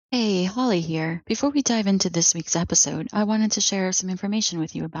Hey, Holly here. Before we dive into this week's episode, I wanted to share some information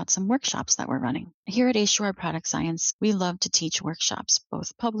with you about some workshops that we're running. Here at H2R Product Science, we love to teach workshops,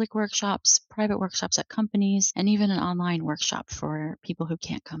 both public workshops, private workshops at companies, and even an online workshop for people who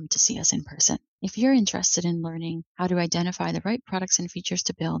can't come to see us in person. If you're interested in learning how to identify the right products and features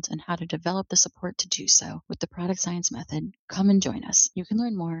to build and how to develop the support to do so with the product science method, come and join us. You can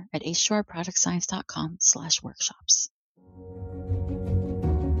learn more at h2rproductscience.com/workshops.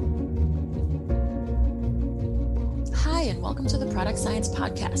 Hi, and welcome to the Product Science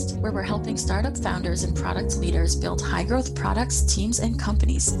Podcast, where we're helping startup founders and product leaders build high-growth products, teams, and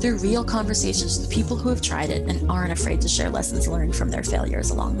companies through real conversations with people who have tried it and aren't afraid to share lessons learned from their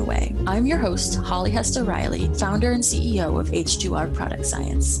failures along the way. I'm your host, Holly Hester Riley, founder and CEO of H2R Product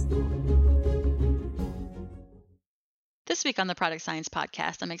Science. This week on the Product Science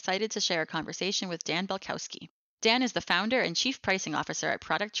Podcast, I'm excited to share a conversation with Dan Balcauski. Dan is the founder and chief pricing officer at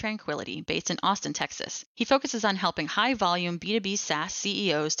Product Tranquility, based in Austin, Texas. He focuses on helping high-volume B2B SaaS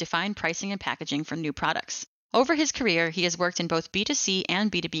CEOs define pricing and packaging for new products. Over his career, he has worked in both B2C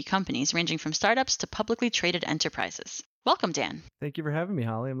and B2B companies, ranging from startups to publicly traded enterprises. Welcome, Dan. Thank you for having me,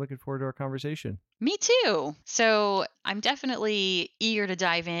 Holly. I'm looking forward to our conversation. Me too. So I'm definitely eager to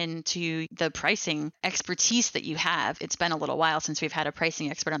dive into the pricing expertise that you have. It's been a little while since we've had a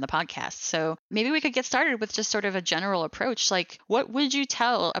pricing expert on the podcast. So maybe we could get started with just sort of a general approach. Like, what would you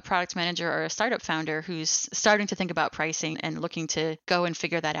tell a product manager or a startup founder who's starting to think about pricing and looking to go and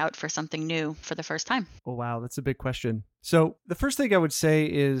figure that out for something new for the first time? Oh, wow. That's a big question. So the first thing I would say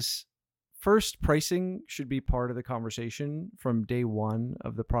is, first, pricing should be part of the conversation from day one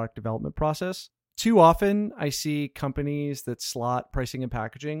of the product development process. Too often, I see companies that slot pricing and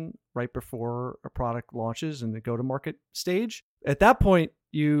packaging right before a product launches in the go-to-market stage. At that point,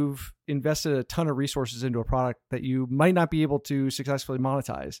 you've invested a ton of resources into a product that you might not be able to successfully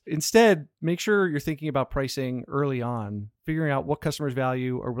monetize. Instead, make sure you're thinking about pricing early on, figuring out what customers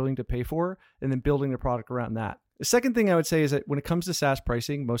value, are willing to pay for, and then building the product around that. The second thing I would say is that when it comes to SaaS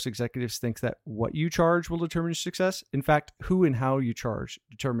pricing, most executives think that what you charge will determine your success. In fact, who and how you charge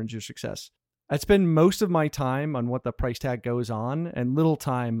determines your success. I spend most of my time on what the price tag goes on and little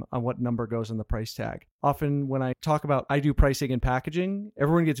time on what number goes on the price tag. Often when I talk about I do pricing and packaging,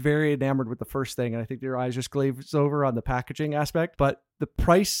 everyone gets very enamored with the first thing, and I think their eyes just glaze over on the packaging aspect. But the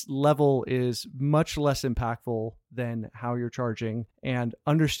price level is much less impactful than how you're charging, and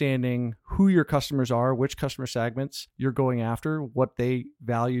understanding who your customers are, which customer segments you're going after, what they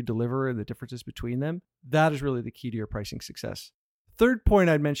value, deliver, and the differences between them. That is really the key to your pricing success. Third point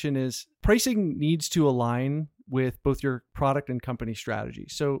I'd mention is pricing needs to align with both your product and company strategy.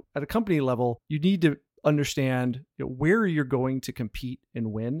 So at a company level, you need to understand where you're going to compete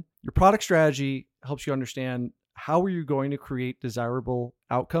and win. Your product strategy helps you understand how are you going to create desirable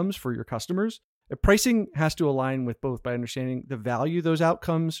outcomes for your customers. Pricing has to align with both by understanding the value those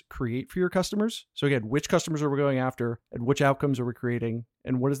outcomes create for your customers. So again, which customers are we going after and which outcomes are we creating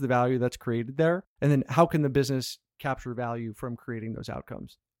and what is the value that's created there? And then how can the business capture value from creating those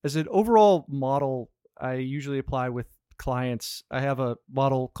outcomes? As an overall model, I usually apply with clients. I have a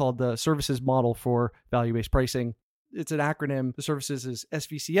model called the services model for value-based pricing. It's an acronym. The services is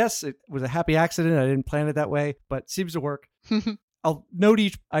SVCS. It was a happy accident. I didn't plan it that way, but it seems to work. I'll note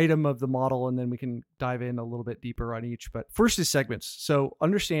each item of the model and then we can dive in a little bit deeper on each. But first is segments. So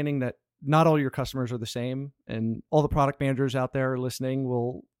understanding that not all your customers are the same, and all the product managers out there listening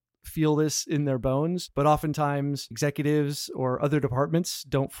will feel this in their bones, but oftentimes executives or other departments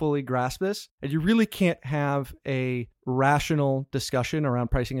don't fully grasp this. And you really can't have a rational discussion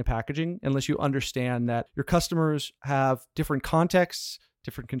around pricing and packaging unless you understand that your customers have different contexts,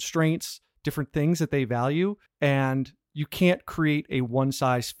 different constraints, different things that they value, and you can't create a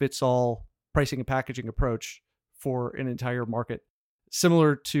one-size-fits-all pricing and packaging approach for an entire market.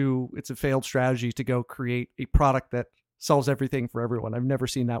 Similar to, it's a failed strategy to go create a product that solves everything for everyone. I've never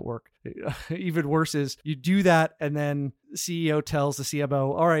seen that work. Even worse is you do that and then the CEO tells the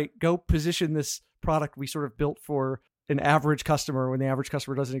CMO, all right, go position this product we sort of built for an average customer when the average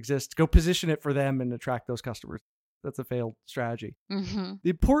customer doesn't exist. Go position it for them and attract those customers. That's a failed strategy. Mm-hmm. The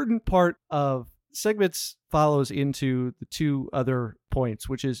important part of segments follows into the two other points,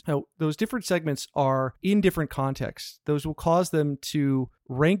 which is how those different segments are in different contexts. Those will cause them to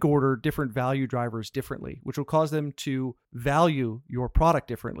rank order different value drivers differently, which will cause them to value your product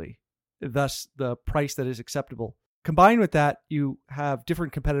differently, thus the price that is acceptable. Combined with that, you have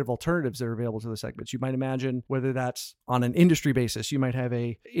different competitive alternatives that are available to the segments. You might imagine whether that's on an industry basis, you might have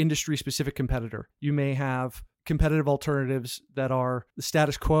a industry-specific competitor. You may have competitive alternatives that are the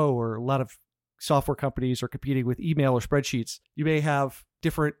status quo or a lot of software companies are competing with email or spreadsheets. You may have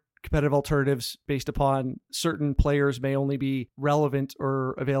different competitive alternatives based upon certain players may only be relevant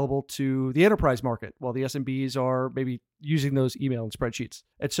or available to the enterprise market, while the SMBs are maybe using those email and spreadsheets.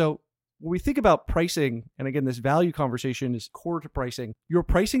 And so when we think about pricing, and again, this value conversation is core to pricing, your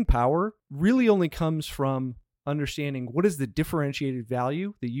pricing power really only comes from understanding what is the differentiated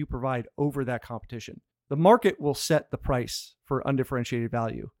value that you provide over that competition. The market will set the price for undifferentiated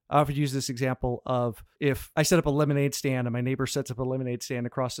value. I often use this example of if I set up a lemonade stand and my neighbor sets up a lemonade stand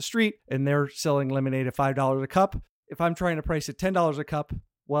across the street and they're selling lemonade at $5 a cup. If I'm trying to price it $10 a cup,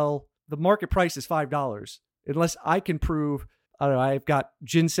 well, the market price is $5. Unless I can prove, I don't know, I've got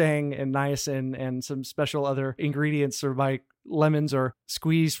ginseng and niacin and some special other ingredients, or my lemons are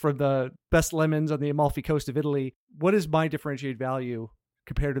squeezed from the best lemons on the Amalfi Coast of Italy. What is my differentiated value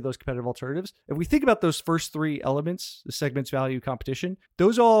compared to those competitive alternatives? If we think about those first three elements, the segments, value, competition,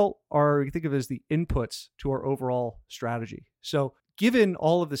 those all are, you think of as the inputs to our overall strategy. So given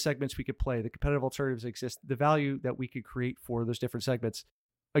all of the segments we could play, the competitive alternatives exist, the value that we could create for those different segments,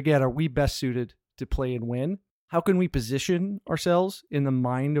 again, are we best suited to play and win? How can we position ourselves in the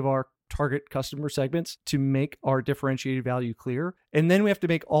mind of our target customer segments to make our differentiated value clear? And then we have to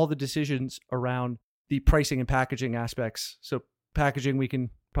make all the decisions around the pricing and packaging aspects. So packaging we can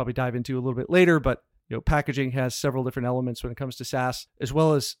probably dive into a little bit later, but packaging has several different elements when it comes to SaaS, as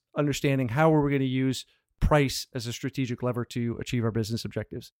well as understanding how are we going to use price as a strategic lever to achieve our business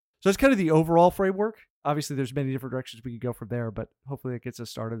objectives. So that's kind of the overall framework. Obviously, there's many different directions we could go from there, but hopefully it gets us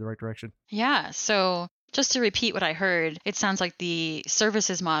started in the right direction. Yeah. So just to repeat what I heard, it sounds like the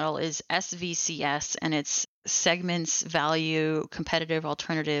services model is SVCS, and it's segments, value, competitive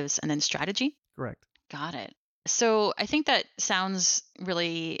alternatives, and then strategy. Correct. Got it. So I think that sounds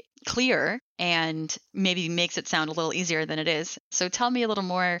really clear and maybe makes it sound a little easier than it is. So tell me a little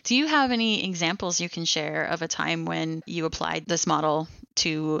more. Do you have any examples you can share of a time when you applied this model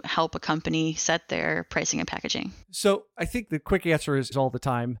to help a company set their pricing and packaging? So I think the quick answer is all the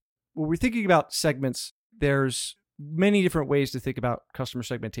time. When we're thinking about segments, there's many different ways to think about customer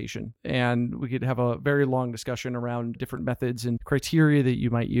segmentation. And we could have a very long discussion around different methods and criteria that you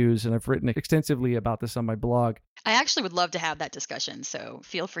might use. And I've written extensively about this on my blog. I actually would love to have that discussion. So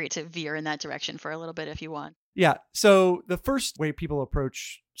feel free to veer in that direction for a little bit if you want. Yeah. So the first way people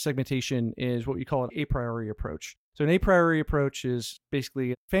approach segmentation is what we call an a priori approach. So an a priori approach is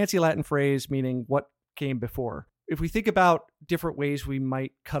basically a fancy Latin phrase meaning what came before. If we think about different ways we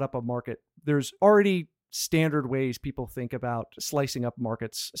might cut up a market, there's already standard ways people think about slicing up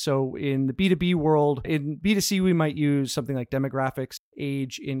markets. So in the B2B world, in B2C, we might use something like demographics,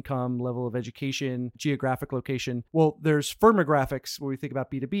 age, income, level of education, geographic location. Well, there's firmographics where we think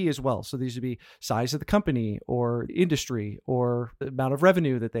about B2B as well. So these would be size of the company or industry or the amount of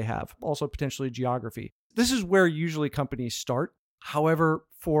revenue that they have, also potentially geography. This is where usually companies start. However,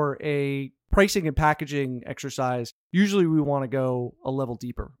 for a pricing and packaging exercise, usually we want to go a level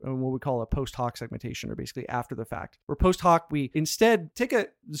deeper and what we call a post hoc segmentation, or basically after the fact. Where post hoc, we instead take a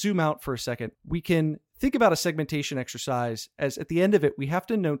zoom out for a second. We can think about a segmentation exercise as at the end of it, we have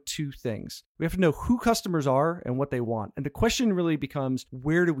to know two things. We have to know who customers are and what they want. And the question really becomes,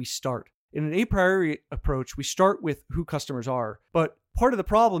 where do we start? In an a priori approach, we start with who customers are. But part of the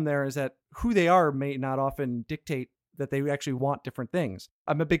problem there is that who they are may not often dictate that they actually want different things.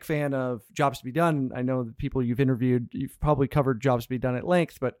 I'm a big fan of Jobs to be Done. I know the people you've interviewed, you've probably covered Jobs to be Done at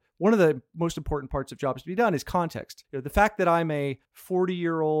length, but one of the most important parts of Jobs to be Done is context. The fact that I'm a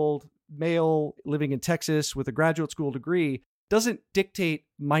 40-year-old male living in Texas with a graduate school degree doesn't dictate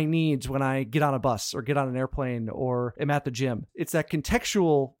my needs when I get on a bus or get on an airplane or am at the gym. It's that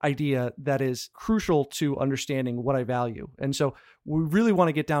contextual idea that is crucial to understanding what I value. And so we really want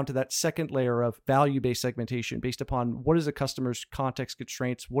to get down to that second layer of value-based segmentation based upon what is a customer's context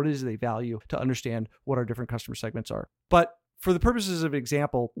constraints, what is they value, to understand what our different customer segments are. But for the purposes of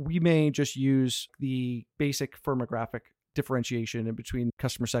example, we may just use the basic firmographic differentiation in between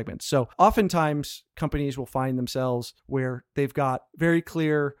customer segments. So oftentimes companies will find themselves where they've got very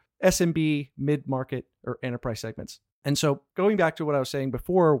clear SMB, mid-market, or enterprise segments. And so going back to what I was saying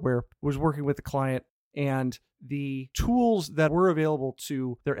before, where I was working with a client and the tools that were available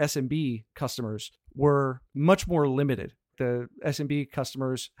to their SMB customers were much more limited. The SMB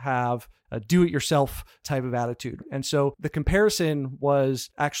customers have a do-it-yourself type of attitude. And so the comparison was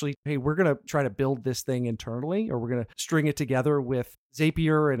actually, hey, we're going to try to build this thing internally, or we're going to string it together with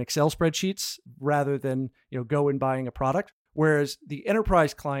Zapier and Excel spreadsheets rather than, go and buying a product. Whereas the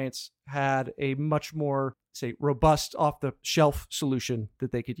enterprise clients had a much more, robust off-the-shelf solution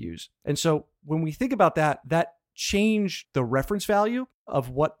that they could use. And so when we think about that change the reference value of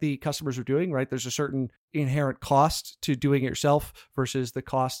what the customers are doing, right? There's a certain inherent cost to doing it yourself versus the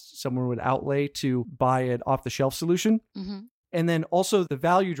cost someone would outlay to buy an off-the-shelf solution. Mm-hmm. And then also the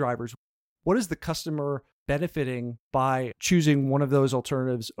value drivers. What is the customer benefiting by choosing one of those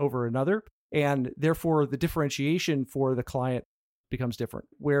alternatives over another? And therefore, the differentiation for the client becomes different.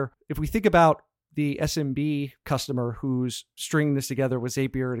 Where if we think about the SMB customer who's stringing this together with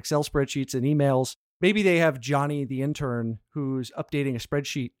Zapier and Excel spreadsheets and emails, maybe they have Johnny, the intern, who's updating a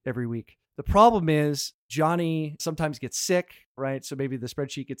spreadsheet every week. The problem is Johnny sometimes gets sick, right? So maybe the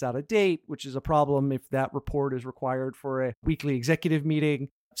spreadsheet gets out of date, which is a problem if that report is required for a weekly executive meeting.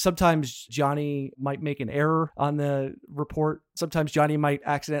 Sometimes Johnny might make an error on the report. Sometimes Johnny might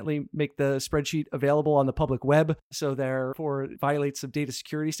accidentally make the spreadsheet available on the public web, so therefore it violates some data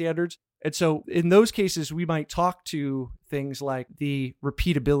security standards. And so in those cases, we might talk to things like the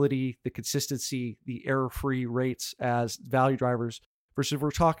repeatability, the consistency, the error-free rates as value drivers. Versus if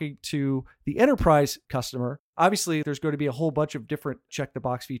we're talking to the enterprise customer, obviously there's going to be a whole bunch of different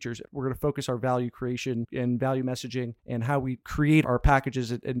check-the-box features. We're going to focus our value creation and value messaging and how we create our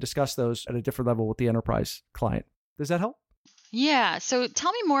packages and discuss those at a different level with the enterprise client. Does that help? Yeah. So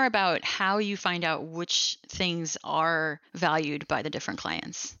tell me more about how you find out which things are valued by the different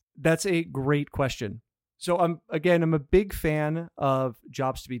clients. That's a great question. So I'm a big fan of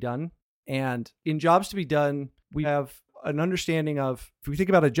jobs to be done. And in jobs to be done, we have an understanding of, if we think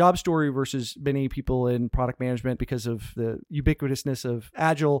about a job story versus many people in product management, because of the ubiquitousness of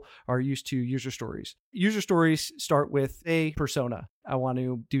Agile, are used to user stories. User stories start with a persona. I want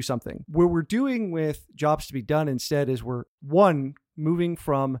to do something. What we're doing with jobs to be done instead is we're moving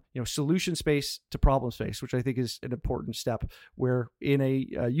from solution space to problem space, which I think is an important step, where in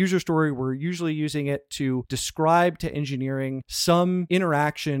a user story, we're usually using it to describe to engineering some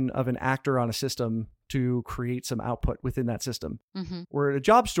interaction of an actor on a system to create some output within that system. Mm-hmm. Where in a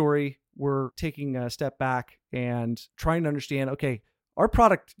job story, we're taking a step back and trying to understand, okay, our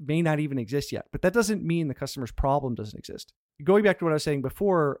product may not even exist yet, but that doesn't mean the customer's problem doesn't exist. Going back to what I was saying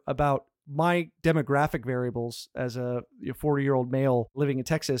before about my demographic variables as a 40-year-old male living in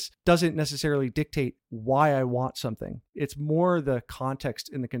Texas doesn't necessarily dictate why I want something. It's more the context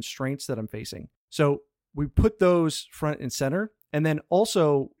and the constraints that I'm facing. So we put those front and center. And then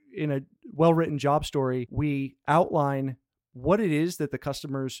also in a well-written job story, we outline what it is that the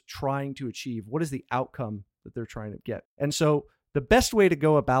customer's trying to achieve. What is the outcome that they're trying to get? And so the best way to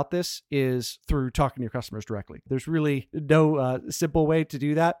go about this is through talking to your customers directly. There's really no simple way to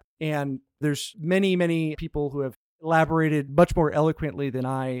do that. And there's many, many people who have elaborated much more eloquently than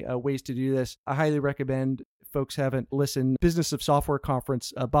I ways to do this. I highly recommend, if folks haven't listened, Business of Software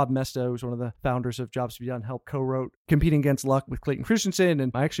Conference. Bob Mesto, who's one of the founders of Jobs to Be Done, helped co-wrote Competing Against Luck with Clayton Christensen.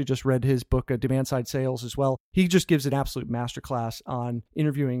 And I actually just read his book, Demand Side Sales, as well. He just gives an absolute masterclass on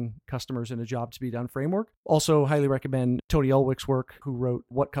interviewing customers in a job to be done framework. Also highly recommend Tony Elwick's work, who wrote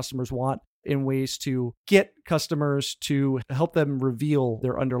What Customers Want, in ways to get customers to help them reveal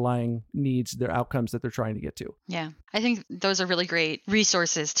their underlying needs, their outcomes that they're trying to get to. Yeah, I think those are really great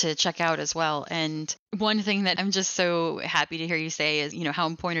resources to check out as well. And one thing that I'm just so happy to hear you say is, how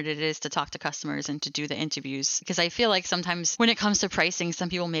important it is to talk to customers and to do the interviews. Because I feel like sometimes when it comes to pricing, some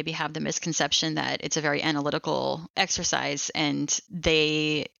people maybe have the misconception that it's a very analytical exercise and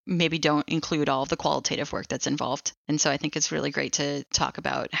they maybe don't include all of the qualitative work that's involved. And so I think it's really great to talk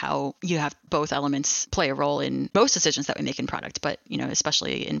about how you have both elements play a role in most decisions that we make in product, but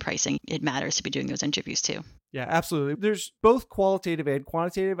especially in pricing, it matters to be doing those interviews too. Yeah, absolutely. There's both qualitative and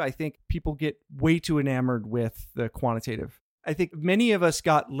quantitative. I think people get way too enamored with the quantitative. I think many of us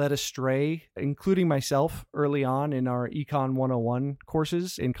got led astray, including myself, early on in our Econ 101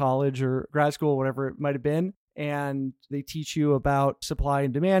 courses in college or grad school, whatever it might have been. And they teach you about supply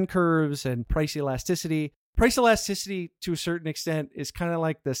and demand curves and price elasticity. Price elasticity, to a certain extent, is kind of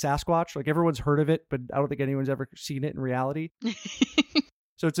like the Sasquatch. Like, everyone's heard of it, but I don't think anyone's ever seen it in reality.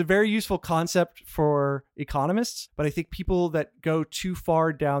 So it's a very useful concept for economists, but I think people that go too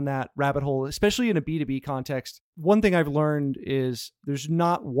far down that rabbit hole, especially in a B2B context, one thing I've learned is there's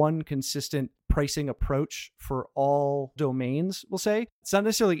not one consistent pricing approach for all domains, we'll say. It's not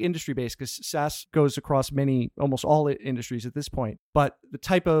necessarily industry-based because SaaS goes across almost all industries at this point. But the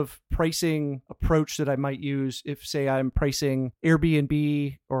type of pricing approach that I might use if, say, I'm pricing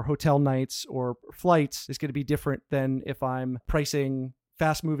Airbnb or hotel nights or flights is going to be different than if I'm pricing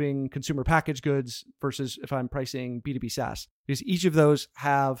fast-moving consumer packaged goods versus if I'm pricing B2B SaaS, because each of those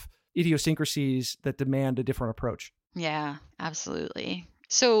have idiosyncrasies that demand a different approach. Yeah, absolutely.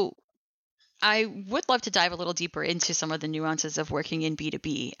 So I would love to dive a little deeper into some of the nuances of working in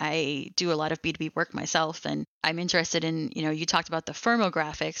B2B. I do a lot of B2B work myself, and I'm interested in, you talked about the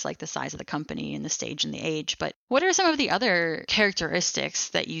firmographics, like the size of the company and the stage and the age, but what are some of the other characteristics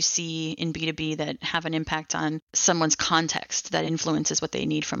that you see in B2B that have an impact on someone's context that influences what they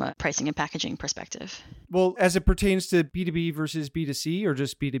need from a pricing and packaging perspective? Well, as it pertains to B2B versus B2C or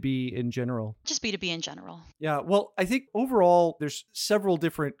just B2B in general? Just B2B in general. Yeah, well, I think overall there's several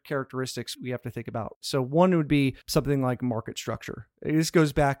different characteristics we have to think about. So one would be something like market structure. This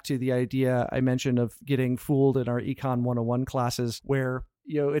goes back to the idea I mentioned of getting fooled in our Econ 101 classes where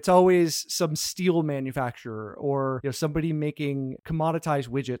it's always some steel manufacturer or somebody making commoditized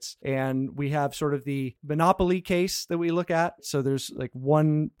widgets. And we have sort of the monopoly case that we look at. So there's like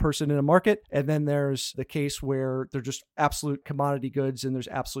one person in a market, and then there's the case where they're just absolute commodity goods and there's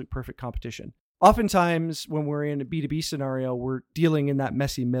absolute perfect competition. Oftentimes, when we're in a B2B scenario, we're dealing in that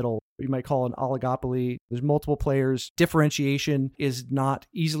messy middle. We might call an oligopoly. There's multiple players. Differentiation is not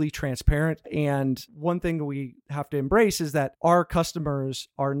easily transparent. And one thing that we have to embrace is that our customers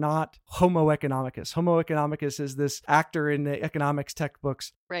are not Homo economicus. Homo economicus is this actor in the economics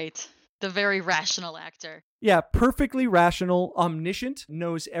textbooks. Right. The very rational actor. Yeah, perfectly rational, omniscient,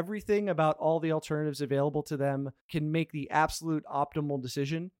 knows everything about all the alternatives available to them, can make the absolute optimal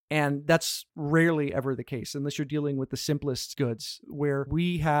decision. And that's rarely ever the case unless you're dealing with the simplest goods where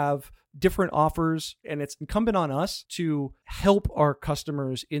we have different offers and it's incumbent on us to help our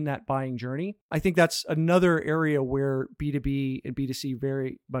customers in that buying journey. I think that's another area where B2B and B2C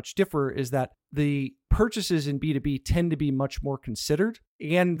very much differ is that the purchases in B2B tend to be much more considered.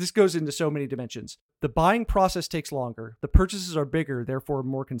 And this goes into so many dimensions. The buying process takes longer. The purchases are bigger, therefore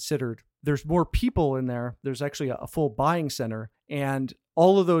more considered. There's more people in there. There's actually a full buying center. And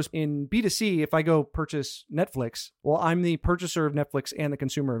all of those in B2C, if I go purchase Netflix, well, I'm the purchaser of Netflix and the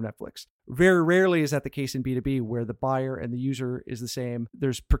consumer of Netflix. Very rarely is that the case in B2B where the buyer and the user is the same.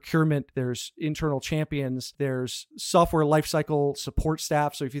 There's procurement, there's internal champions, there's software lifecycle support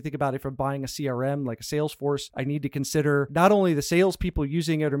staff. So if you think about it, if I'm buying a CRM like a Salesforce, I need to consider not only the salespeople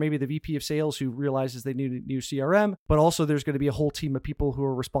using it or maybe the VP of sales who realizes they need a new CRM, but also there's going to be a whole team of people who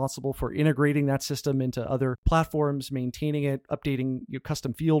are responsible for integrating that system into other platforms, maintaining it, updating your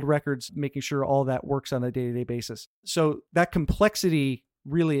custom field records, making sure all that works on a day-to-day basis. So that complexity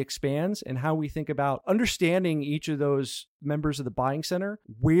really expands and how we think about understanding each of those members of the buying center,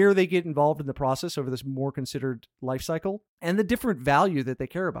 where they get involved in the process over this more considered life cycle, and the different value that they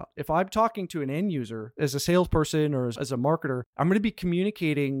care about. If I'm talking to an end user as a salesperson or as a marketer, I'm going to be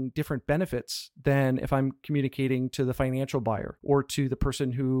communicating different benefits than if I'm communicating to the financial buyer or to the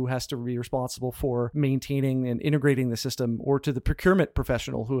person who has to be responsible for maintaining and integrating the system or to the procurement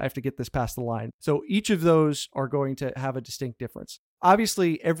professional who have to get this past the line. So each of those are going to have a distinct difference.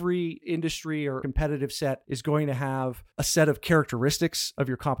 Obviously, every industry or competitive set is going to have a set of characteristics of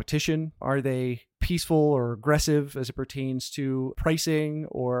your competition. Are they peaceful or aggressive as it pertains to pricing,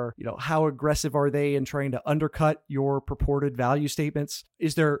 or how aggressive are they in trying to undercut your purported value statements?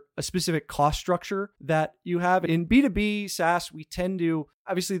 Is there a specific cost structure that you have? In B2B SaaS, we tend to,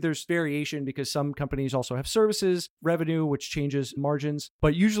 obviously there's variation because some companies also have services revenue, which changes margins,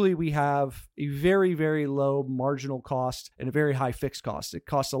 but usually we have a very, very low marginal cost and a very high fixed cost. It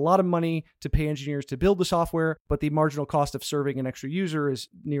costs a lot of money to pay engineers to build the software, but the marginal cost of serving an extra user is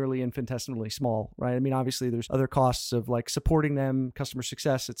nearly infinitesimally small, right? I mean, obviously there's other costs of like supporting them, customer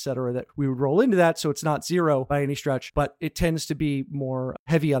success, et cetera, that we would roll into that. So it's not zero by any stretch, but it tends to be more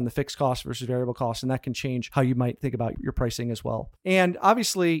heavy on the fixed cost versus variable cost. And that can change how you might think about your pricing as well. And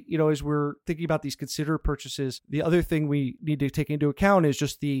obviously, as we're thinking about these considered purchases, the other thing we need to take into account is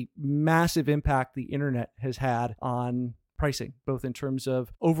just the massive impact the internet has had on pricing, both in terms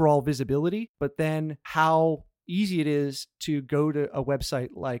of overall visibility, but then how easy it is to go to a website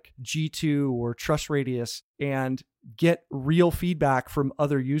like G2 or TrustRadius and get real feedback from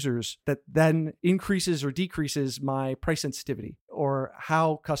other users that then increases or decreases my price sensitivity or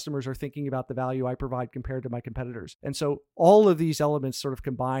how customers are thinking about the value I provide compared to my competitors. And so all of these elements sort of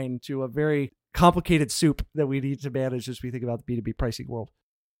combine to a very complicated soup that we need to manage as we think about the B2B pricing world.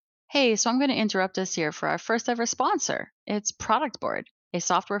 Hey, so I'm going to interrupt us here for our first ever sponsor. It's Product Board, a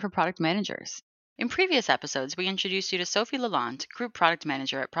software for product managers. In previous episodes, we introduced you to Sophie Lalonde, Group Product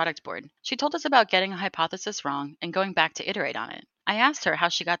Manager at Product Board. She told us about getting a hypothesis wrong and going back to iterate on it. I asked her how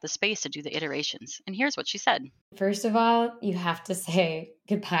she got the space to do the iterations, and here's what she said. First of all, you have to say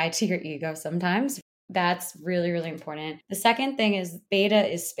goodbye to your ego sometimes. That's really, really important. The second thing is beta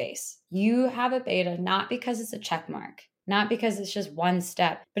is space. You have a beta not because it's a check mark. not because it's just one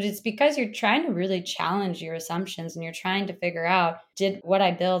step, but it's because you're trying to really challenge your assumptions and you're trying to figure out, did what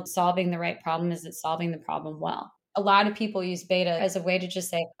I build solving the right problem? Is it solving the problem well? A lot of people use beta as a way to just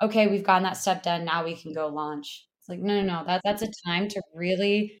say, okay, we've gotten that step done. Now we can go launch. It's like, no, no, no. That's a time to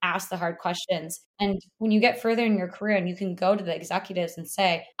really ask the hard questions. And when you get further in your career and you can go to the executives and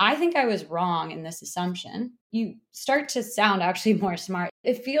say, I think I was wrong in this assumption, you start to sound actually more smart.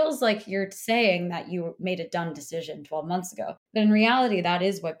 It feels like you're saying that you made a dumb decision 12 months ago. But in reality, that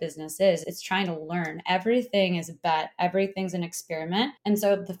is what business is. It's trying to learn. Everything is a bet, everything's an experiment. And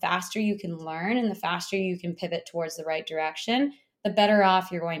so the faster you can learn and the faster you can pivot towards the right direction, the better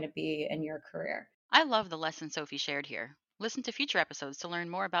off you're going to be in your career. I love the lesson Sophie shared here. Listen to future episodes to learn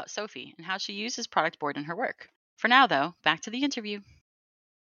more about Sophie and how she uses product board in her work. For now, though, back to the interview.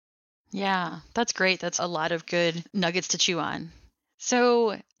 Yeah, that's great. That's a lot of good nuggets to chew on.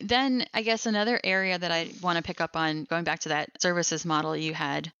 So then I guess another area that I want to pick up on, going back to that services model, you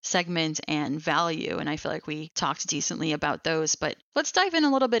had segment and value. And I feel like we talked decently about those, but let's dive in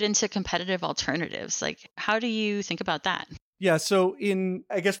a little bit into competitive alternatives. Like, how do you think about that? Yeah. So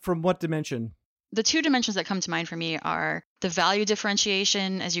I guess from what dimension? The two dimensions that come to mind for me are the value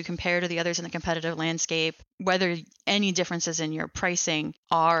differentiation as you compare to the others in the competitive landscape, whether any differences in your pricing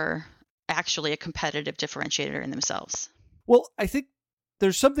are actually a competitive differentiator in themselves. Well, I think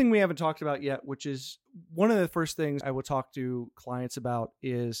there's something we haven't talked about yet, which is one of the first things I will talk to clients about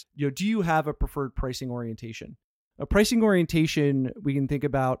is, do you have a preferred pricing orientation? A pricing orientation we can think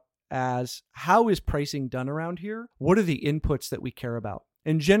about as, how is pricing done around here? What are the inputs that we care about?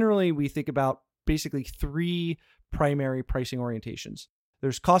 And generally we think about basically three primary pricing orientations.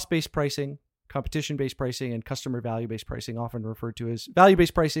 There's cost-based pricing, competition-based pricing, and customer value-based pricing, often referred to as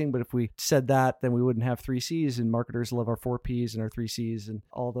value-based pricing. But if we said that, then we wouldn't have 3 Cs, and marketers love our 4 Ps and our 3 Cs and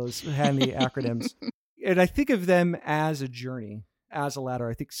all those handy acronyms. And I think of them as a journey, as a ladder.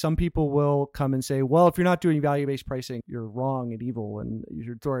 I think some people will come and say, well, if you're not doing value-based pricing, you're wrong and evil and you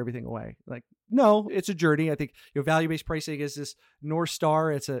should throw everything away. Like, no, it's a journey. I think value-based pricing is this North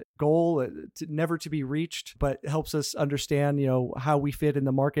Star. It's a goal never to be reached, but it helps us understand, how we fit in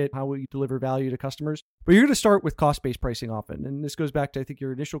the market, how we deliver value to customers. But you're going to start with cost-based pricing often. And this goes back to, I think,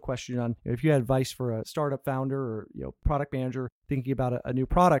 your initial question on if you had advice for a startup founder or, product manager thinking about a new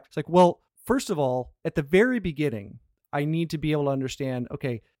product. It's like, well, first of all, at the very beginning, I need to be able to understand,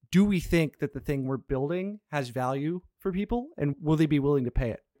 okay, do we think that the thing we're building has value for people and will they be willing to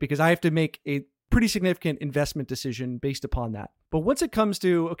pay it? Because I have to make a pretty significant investment decision based upon that. But once it comes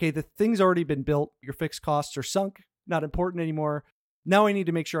to, okay, the thing's already been built, your fixed costs are sunk, not important anymore. Now I need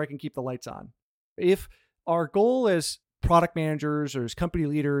to make sure I can keep the lights on. If our goal as product managers or as company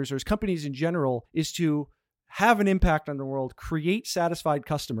leaders or as companies in general is to have an impact on the world, create satisfied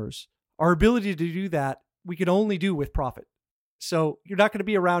customers, our ability to do that we can only do with profit. So you're not going to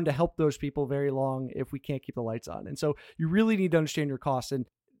be around to help those people very long if we can't keep the lights on. And so you really need to understand your costs. And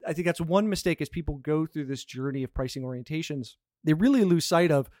I think that's one mistake as people go through this journey of pricing orientations. They really lose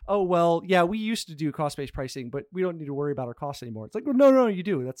sight of, oh, well, yeah, we used to do cost-based pricing, but we don't need to worry about our costs anymore. It's like, well, no, you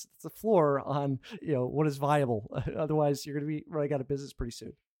do. That's the floor on, what is viable. Otherwise, you're going to be running out of business pretty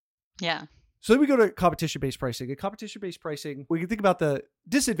soon. Yeah. So then we go to competition-based pricing. And competition-based pricing, we can think about the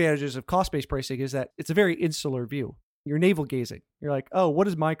disadvantages of cost-based pricing is that it's a very insular view. You're navel gazing. You're like, oh, what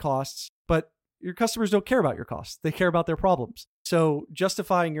is my costs? But your customers don't care about your costs. They care about their problems. So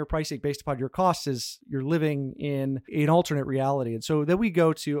justifying your pricing based upon your costs is you're living in an alternate reality. And so then we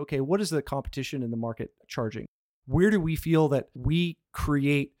go to, okay, what is the competition in the market charging? Where do we feel that we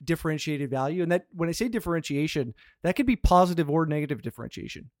create differentiated value? And that when I say differentiation, that could be positive or negative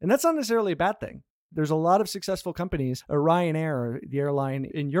differentiation. And that's not necessarily a bad thing. There's a lot of successful companies. Ryanair, the airline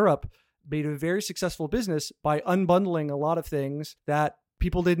in Europe, made a very successful business by unbundling a lot of things that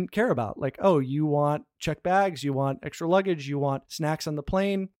people didn't care about. Like, oh, you want checked bags, you want extra luggage, you want snacks on the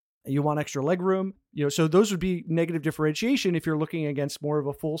plane, you want extra leg room. So those would be negative differentiation if you're looking against more of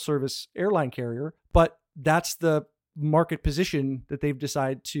a full service airline carrier. But that's the market position that they've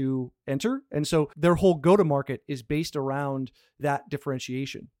decided to enter. And so their whole go-to-market is based around that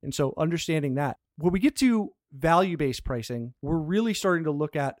differentiation. And so understanding that. When we get to value-based pricing, we're really starting to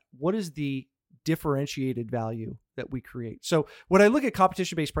look at what is the differentiated value that we create. So when I look at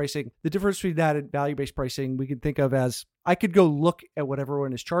competition-based pricing, the difference between that and value-based pricing, we can think of as I could go look at what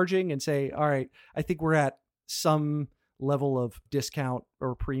everyone is charging and say, all right, I think we're at some level of discount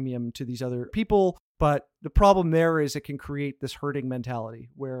or premium to these other people. But the problem there is it can create this herding mentality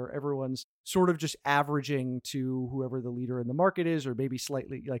where everyone's sort of just averaging to whoever the leader in the market is, or maybe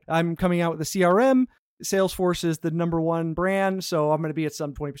slightly like I'm coming out with a CRM. Salesforce is the number one brand, so I'm going to be at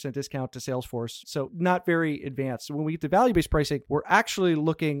some 20% discount to Salesforce. So not very advanced. When we get to value-based pricing, we're actually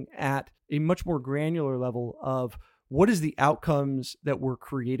looking at a much more granular level of what is the outcomes that we're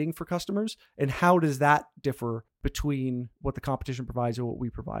creating for customers and how does that differ between what the competition provides and what we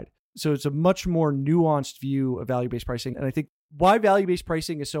provide. So it's a much more nuanced view of value-based pricing. And I think why value-based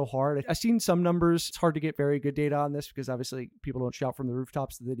pricing is so hard. I've seen some numbers. It's hard to get very good data on this because obviously people don't shout from the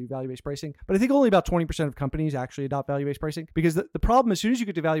rooftops that they do value-based pricing. But I think only about 20% of companies actually adopt value-based pricing, because the problem, as soon as you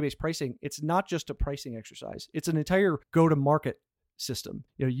get to value-based pricing, it's not just a pricing exercise. It's an entire go-to-market system.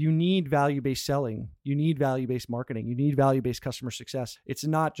 You need value-based selling, you need value-based marketing, you need value-based customer success. It's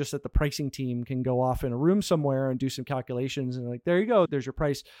not just that the pricing team can go off in a room somewhere and do some calculations and like, there you go, there's your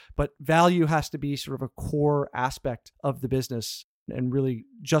price. But value has to be sort of a core aspect of the business and really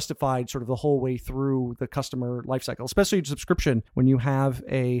justified sort of the whole way through the customer lifecycle, especially in subscription when you have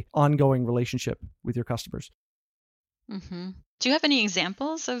a ongoing relationship with your customers. Mm-hmm. Do you have any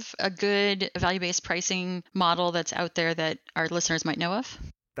examples of a good value-based pricing model that's out there that our listeners might know of?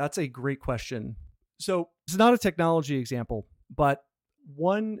 That's a great question. So it's not a technology example, but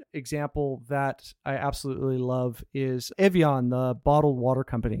one example that I absolutely love is Evian, the bottled water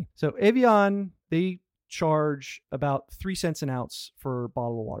company. So Evian, they charge about 3 cents an ounce for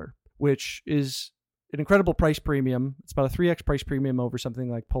bottled water, which is an incredible price premium. It's about a 3x price premium over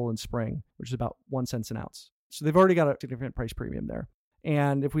something like Poland Spring, which is about 1 cent an ounce. So they've already got a significant price premium there.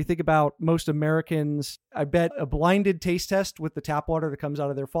 And if we think about most Americans, I bet a blinded taste test with the tap water that comes out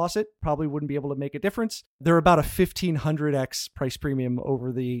of their faucet probably wouldn't be able to make a difference. They're about a 1500x price premium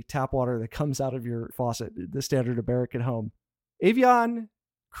over the tap water that comes out of your faucet, the standard American home. Evian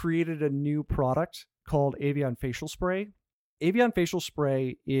created a new product called Evian Facial Spray. Evian Facial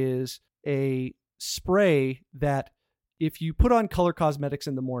Spray is a spray that if you put on color cosmetics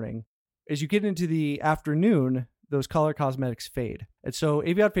in the morning, as you get into the afternoon, those color cosmetics fade. And so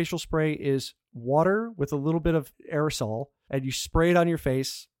Evian Facial Spray is water with a little bit of aerosol, and you spray it on your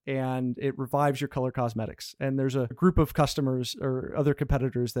face and it revives your color cosmetics. And there's a group of customers or other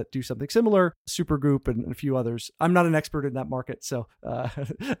competitors that do something similar, Supergroup and a few others. I'm not an expert in that market, so I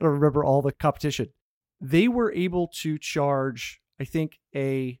don't remember all the competition. They were able to charge, I think,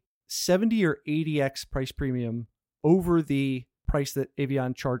 a 70 or 80x price premium over the price that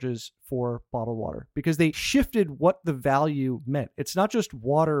Evian charges for bottled water, because they shifted what the value meant. It's not just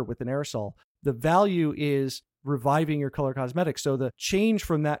water with an aerosol. The value is reviving your color cosmetics. So the change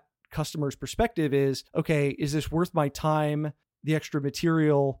from that customer's perspective is, okay, is this worth my time, the extra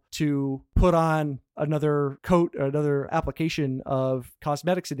material to put on another coat, another application of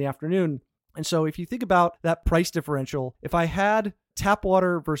cosmetics in the afternoon? And so if you think about that price differential, if I had tap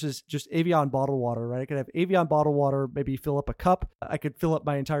water versus just Evian bottled water, right? I could have Evian bottled water, maybe fill up a cup. I could fill up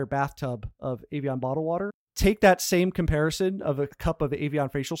my entire bathtub of Evian bottled water. Take that same comparison of a cup of Evian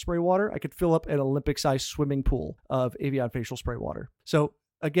facial spray water. I could fill up an Olympic-sized swimming pool of Evian facial spray water. So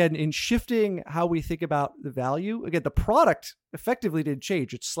again, in shifting how we think about the value, again, the product effectively didn't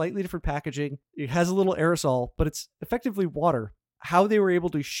change. It's slightly different packaging. It has a little aerosol, but it's effectively water. How they were able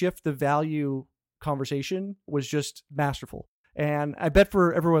to shift the value conversation was just masterful. And I bet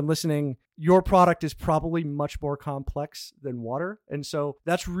for everyone listening, your product is probably much more complex than water. And so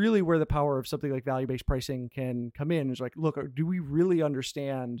that's really where the power of something like value-based pricing can come in. Is like, look, do we really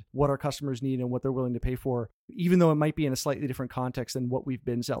understand what our customers need and what they're willing to pay for, even though it might be in a slightly different context than what we've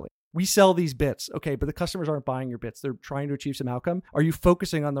been selling? We sell these bits. Okay, but the customers aren't buying your bits. They're trying to achieve some outcome. Are you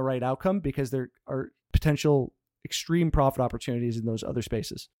focusing on the right outcome? Because there are potential extreme profit opportunities in those other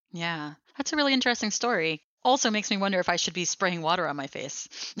spaces. Yeah, that's a really interesting story. Also makes me wonder if I should be spraying water on my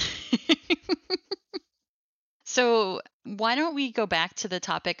face. So why don't we go back to the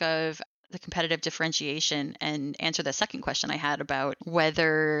topic of the competitive differentiation and answer the second question I had about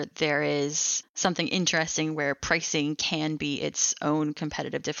whether there is something interesting where pricing can be its own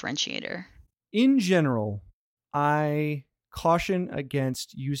competitive differentiator. In general, I caution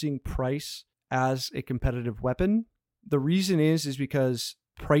against using price as a competitive weapon. The reason is because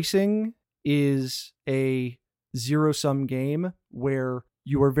pricing is a zero-sum game where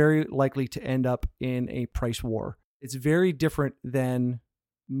you are very likely to end up in a price war. It's very different than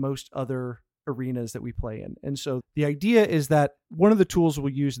most other arenas that we play in. And so the idea is that one of the tools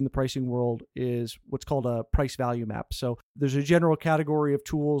we'll use in the pricing world is what's called a price value map. So there's a general category of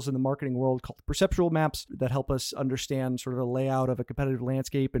tools in the marketing world called perceptual maps that help us understand sort of the layout of a competitive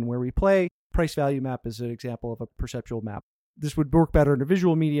landscape and where we play. Price value map is an example of a perceptual map. This would work better in a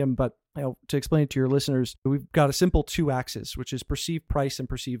visual medium, but to explain it to your listeners, we've got a simple two axis, which is perceived price and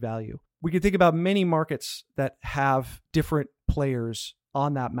perceived value. We can think about many markets that have different players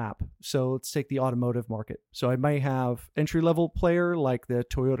on that map. So let's take the automotive market. So I might have entry-level player like the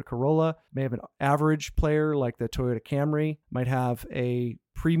Toyota Corolla, may have an average player like the Toyota Camry, might have a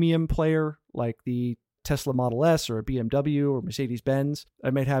premium player like the Tesla Model S or a BMW or Mercedes-Benz. I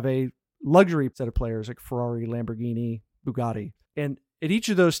might have a luxury set of players like Ferrari, Lamborghini, Bugatti. And at each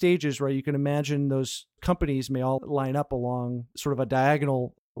of those stages, right, you can imagine those companies may all line up along sort of a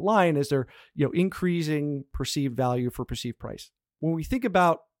diagonal line as they're, increasing perceived value for perceived price. When we think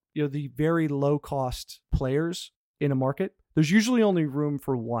about, the very low cost players in a market, there's usually only room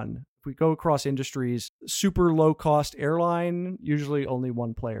for one. If we go across industries, super low cost airline, usually only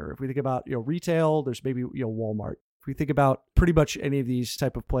one player. If we think about, retail, there's maybe, Walmart. If we think about pretty much any of these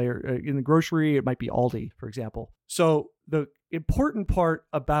type of player in the grocery, it might be Aldi, for example. So the important part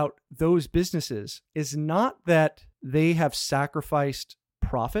about those businesses is not that they have sacrificed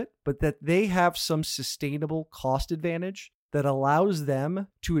profit, but that they have some sustainable cost advantage that allows them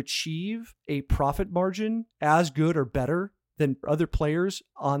to achieve a profit margin as good or better than other players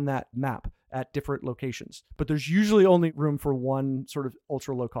on that map at different locations. But there's usually only room for one sort of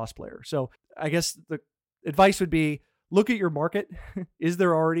ultra low cost player. So I guess the advice would be, look at your market. Is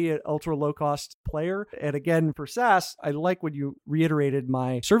there already an ultra low cost player? And again, for SaaS, I like when you reiterated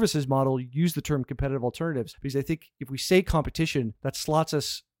my services model, use the term competitive alternatives, because I think if we say competition, that slots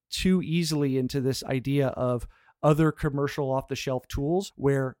us too easily into this idea of other commercial off-the-shelf tools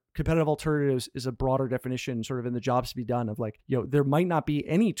where competitive alternatives is a broader definition sort of in the jobs to be done of like, there might not be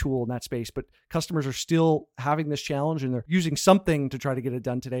any tool in that space, but customers are still having this challenge and they're using something to try to get it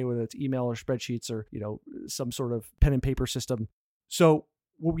done today, whether it's email or spreadsheets or, some sort of pen and paper system. So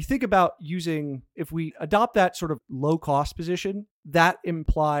when we think about using, if we adopt that sort of low cost position, that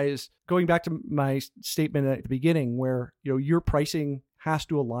implies going back to my statement at the beginning where, your pricing has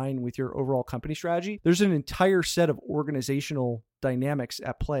to align with your overall company strategy. There's an entire set of organizational dynamics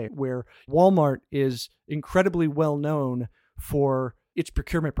at play where Walmart is incredibly well known for its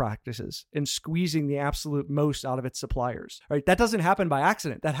procurement practices and squeezing the absolute most out of its suppliers. Right? That doesn't happen by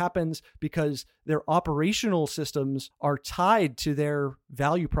accident. That happens because their operational systems are tied to their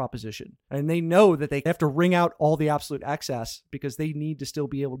value proposition. And they know that they have to wring out all the absolute excess because they need to still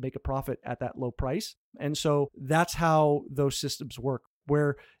be able to make a profit at that low price. And so that's how those systems work.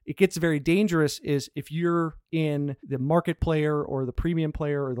 Where it gets very dangerous is if you're in the market player or the premium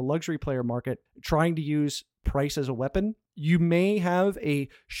player or the luxury player market trying to use price as a weapon, you may have a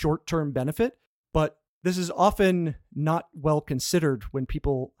short-term benefit, but this is often not well considered when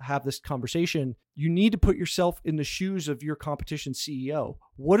people have this conversation. You need to put yourself in the shoes of your competition CEO.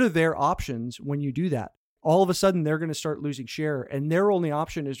 What are their options when you do that? All of a sudden, they're going to start losing share, and their only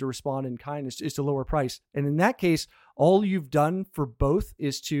option is to respond in kind, is to lower price. And in that case, all you've done for both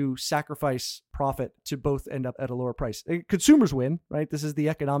is to sacrifice profit to both end up at a lower price. Consumers win, right? This is the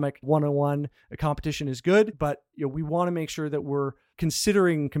economic 101. A competition is good, but we want to make sure that we're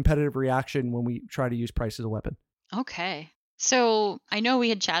considering competitive reaction when we try to use price as a weapon. Okay. So I know we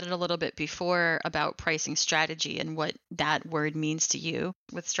had chatted a little bit before about pricing strategy and what that word means to you,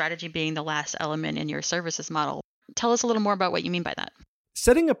 with strategy being the last element in your services model. Tell us a little more about what you mean by that.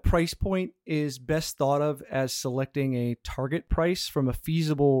 Setting a price point is best thought of as selecting a target price from a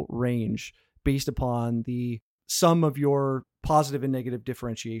feasible range based upon the sum of your positive and negative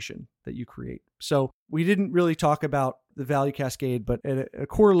differentiation that you create. So we didn't really talk about the value cascade, but at a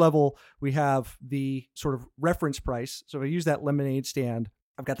core level, we have the sort of reference price. So if I use that lemonade stand,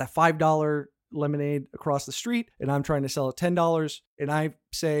 I've got that $5 lemonade across the street and I'm trying to sell it $10. And I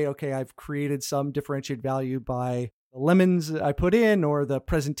say, okay, I've created some differentiated value by the lemons I put in or the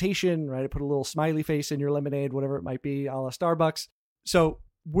presentation, right? I put a little smiley face in your lemonade, whatever it might be, a la Starbucks. So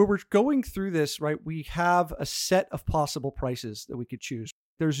where we're going through this, right, we have a set of possible prices that we could choose.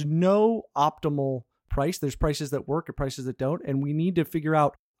 There's no optimal price. There's prices that work and prices that don't. And we need to figure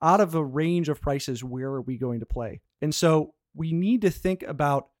out of a range of prices, where are we going to play? And so we need to think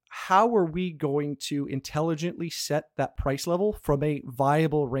about how are we going to intelligently set that price level from a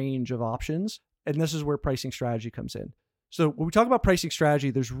viable range of options. And this is where pricing strategy comes in. So when we talk about pricing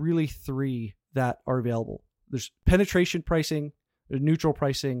strategy, there's really three that are available. There's penetration pricing, there's neutral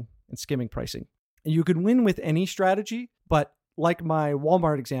pricing, and skimming pricing. And you can win with any strategy, but like my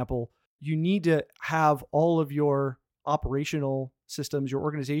Walmart example, you need to have all of your operational systems, your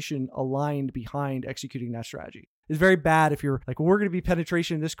organization aligned behind executing that strategy. It's very bad if you're like, well, we're going to be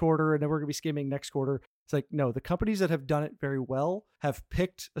penetration this quarter and then we're going to be skimming next quarter. It's like, no, the companies that have done it very well have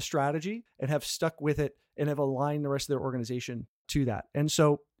picked a strategy and have stuck with it and have aligned the rest of their organization to that. And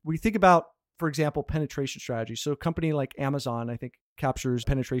so we think about for example, penetration strategy. So a company like Amazon, I think, captures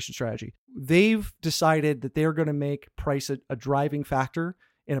penetration strategy. They've decided that they're going to make price a driving factor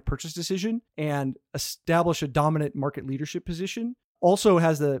in a purchase decision and establish a dominant market leadership position. Also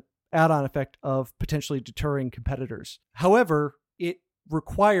has the add-on effect of potentially deterring competitors. However, it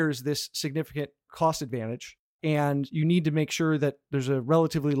requires this significant cost advantage, and you need to make sure that there's a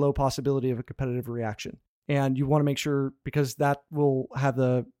relatively low possibility of a competitive reaction. And you want to make sure, because that will have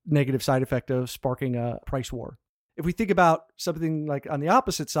the negative side effect of sparking a price war. If we think about something like on the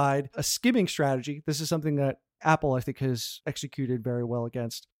opposite side, a skimming strategy, this is something that Apple, I think, has executed very well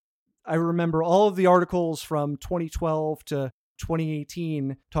against. I remember all of the articles from 2012 to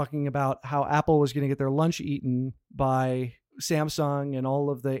 2018 talking about how Apple was going to get their lunch eaten by Samsung and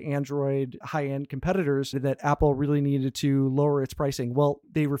all of the Android high-end competitors, that Apple really needed to lower its pricing. Well,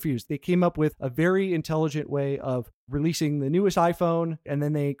 they refused. They came up with a very intelligent way of releasing the newest iPhone, and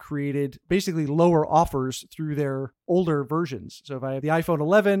then they created basically lower offers through their older versions. So if I have the iPhone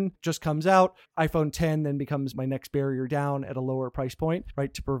 11 just comes out, iPhone 10 then becomes my next barrier down at a lower price point,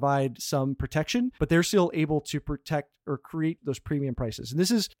 right, to provide some protection, but they're still able to protect or create those premium prices. And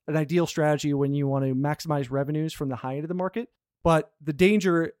this is an ideal strategy when you want to maximize revenues from the high end of the market. But the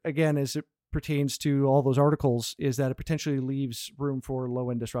danger, again, as it pertains to all those articles, is that it potentially leaves room for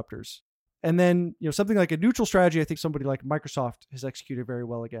low-end disruptors. And then, something like a neutral strategy, I think somebody like Microsoft has executed very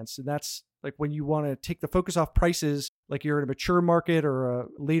well against. And that's like when you want to take the focus off prices, like you're in a mature market or a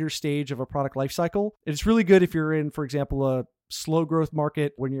later stage of a product lifecycle. It's really good if you're in, for example, a slow growth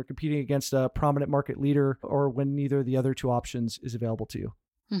market, when you're competing against a prominent market leader, or when neither of the other two options is available to you.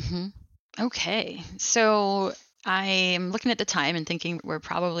 Mm-hmm. Okay. So I'm looking at the time and thinking we're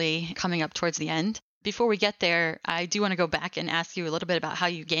probably coming up towards the end. Before we get there, I do want to go back and ask you a little bit about how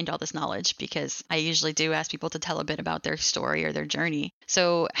you gained all this knowledge, because I usually do ask people to tell a bit about their story or their journey.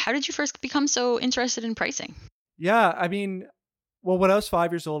 So how did you first become so interested in pricing? Yeah, I mean, well, when I was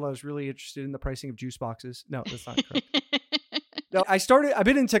 5 years old, I was really interested in the pricing of juice boxes. No, that's not correct. No, I've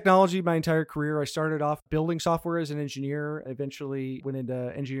been in technology my entire career. I started off building software as an engineer, eventually went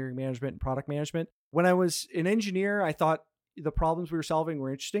into engineering management and product management. When I was an engineer, I thought the problems we were solving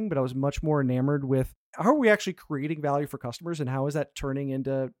were interesting, but I was much more enamored with how are we actually creating value for customers and how is that turning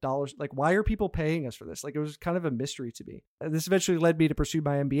into dollars? Like, why are people paying us for this? Like, it was kind of a mystery to me. This eventually led me to pursue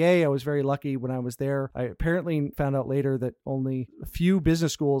my MBA. I was very lucky when I was there. I apparently found out later that only a few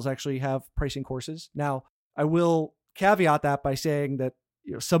business schools actually have pricing courses. Now, I will caveat that by saying that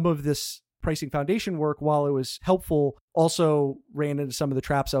some of this pricing foundation work, while it was helpful, also ran into some of the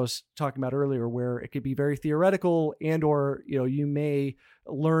traps I was talking about earlier, where it could be very theoretical and or you may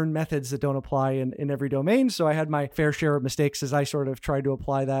learn methods that don't apply in every domain. So I had my fair share of mistakes as I sort of tried to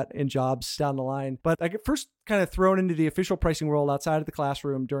apply that in jobs down the line. But I get first kind of thrown into the official pricing world outside of the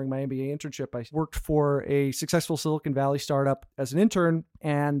classroom during my MBA internship. I worked for a successful Silicon Valley startup as an intern,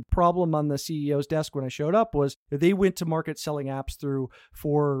 and problem on the CEO's desk when I showed up was they went to market selling apps through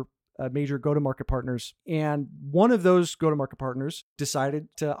 4 major go-to-market partners. And one of those go-to-market partners decided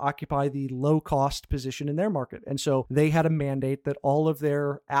to occupy the low-cost position in their market. And so they had a mandate that all of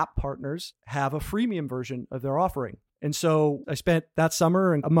their app partners have a freemium version of their offering. And so I spent that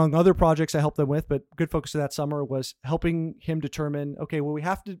summer, and among other projects I helped them with, but good focus of that summer was helping him determine, okay, well, we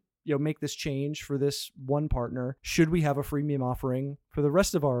have to make this change for this one partner. Should we have a freemium offering for the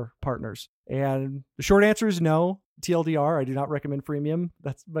rest of our partners? And the short answer is no. TLDR, I do not recommend freemium.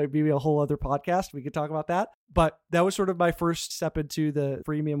 That's might be a whole other podcast. We could talk about that. But that was sort of my first step into the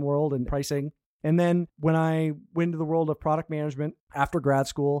freemium world and pricing. And then when I went into the world of product management after grad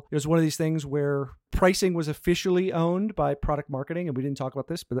school, it was one of these things where pricing was officially owned by product marketing. And we didn't talk about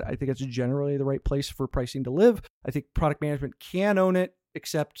this, but I think it's generally the right place for pricing to live. I think product management can own it,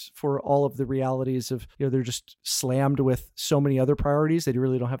 except for all of the realities of, they're just slammed with so many other priorities. They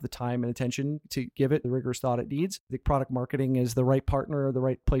really don't have the time and attention to give it the rigorous thought it needs. I think product marketing is the right partner, the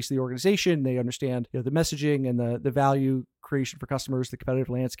right place in the organization. They understand, the messaging and the value creation for customers, the competitive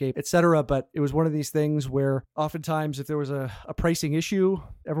landscape, et cetera. But it was one of these things where oftentimes if there was a pricing issue,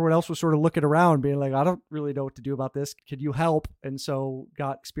 everyone else was sort of looking around being like, I don't really know what to do about this. Can you help? And so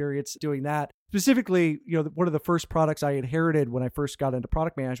got experience doing that. Specifically, one of the first products I inherited when I first got into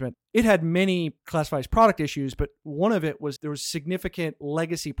product management, it had many classified as product issues, but one of it was there was significant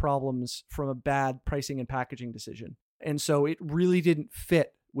legacy problems from a bad pricing and packaging decision. And so it really didn't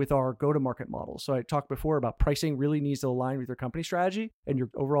fit with our go-to-market model. So I talked before about pricing really needs to align with your company strategy and your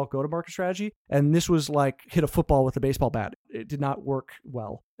overall go-to-market strategy. And this was like hit a football with a baseball bat. It did not work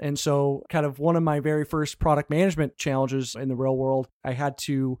well. And so kind of one of my very first product management challenges in the real world, I had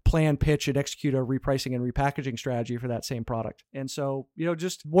to plan, pitch, and execute a repricing and repackaging strategy for that same product. And so,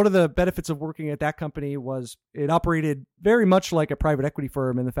 just one of the benefits of working at that company was it operated very much like a private equity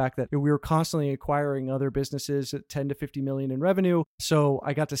firm in the fact that we were constantly acquiring other businesses at 10 to 50 million in revenue. So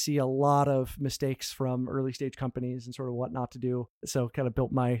I got to see a lot of mistakes from early stage companies and sort of what not to do. So kind of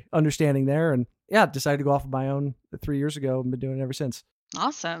built my understanding there and decided to go off of my own 3 years ago and been doing it ever since.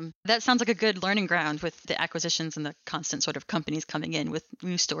 Awesome. That sounds like a good learning ground with the acquisitions and the constant sort of companies coming in with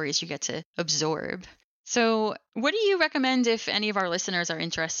new stories you get to absorb. So what do you recommend if any of our listeners are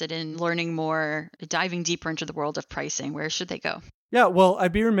interested in learning more, diving deeper into the world of pricing? Where should they go? Yeah, well,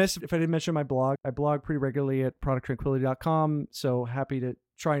 I'd be remiss if I didn't mention my blog. I blog pretty regularly at producttranquility.com. So happy to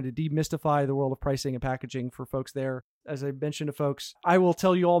trying to demystify the world of pricing and packaging for folks there. As I mentioned to folks, I will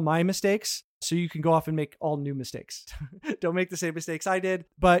tell you all my mistakes so you can go off and make all new mistakes. Don't make the same mistakes I did.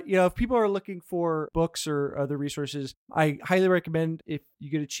 But, if people are looking for books or other resources, I highly recommend, if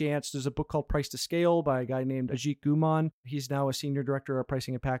you get a chance, there's a book called Price to Scale by a guy named Ajit Guman. He's now a senior director of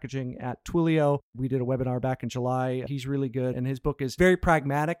pricing and packaging at Twilio. We did a webinar back in July. He's really good. And his book is very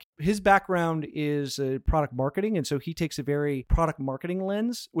pragmatic. His background is product marketing. And so he takes a very product marketing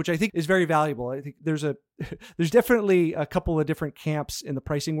lens, which I think is very valuable. I think there's definitely a couple of different camps in the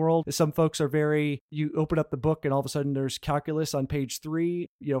pricing world. Some folks are you open up the book and all of a sudden there's calculus on page 3,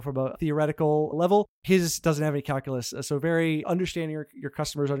 from a theoretical level. His doesn't have any calculus. So very understanding your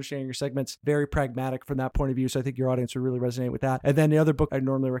customers, understanding your segments, very pragmatic from that point of view. So I think your audience would really resonate with that. And then the other book I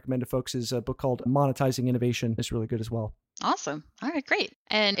normally recommend to folks is a book called Monetizing Innovation. It's really good as well. Awesome. All right, great.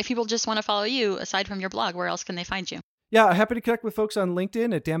 And if people just want to follow you, aside from your blog, where else can they find you? Yeah, happy to connect with folks on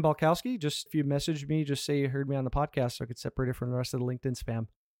LinkedIn at Dan Balcauski. Just if you message me, just say you heard me on the podcast so I could separate it from the rest of the LinkedIn spam.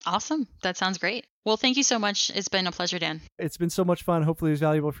 Awesome. That sounds great. Well, thank you so much. It's been a pleasure, Dan. It's been so much fun. Hopefully it was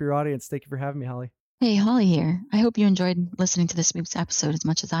valuable for your audience. Thank you for having me, Holly. Hey, Holly here. I hope you enjoyed listening to this week's episode as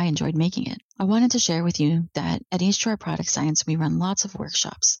much as I enjoyed making it. I wanted to share with you that at H2R Product Science, we run lots of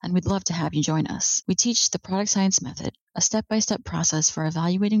workshops, and we'd love to have you join us. We teach the product science method, a step-by-step process for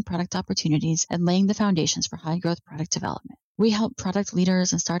evaluating product opportunities and laying the foundations for high-growth product development. We help product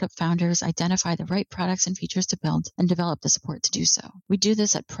leaders and startup founders identify the right products and features to build and develop the support to do so. We do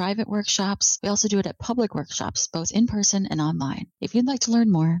this at private workshops. We also do it at public workshops, both in person and online. If you'd like to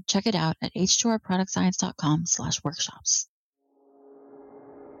learn more, check it out at h2rproductscience.com/workshops.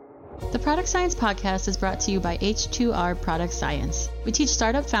 The Product Science Podcast is brought to you by H2R Product Science. We teach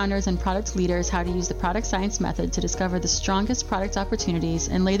startup founders and product leaders how to use the product science method to discover the strongest product opportunities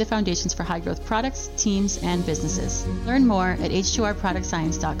and lay the foundations for high-growth products, teams, and businesses. Learn more at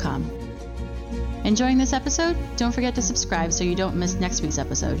h2rproductscience.com. Enjoying this episode? Don't forget to subscribe so you don't miss next week's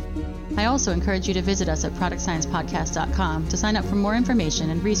episode. I also encourage you to visit us at productsciencepodcast.com to sign up for more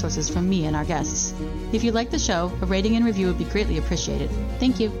information and resources from me and our guests. If you like the show, a rating and review would be greatly appreciated.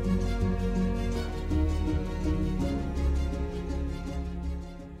 Thank you.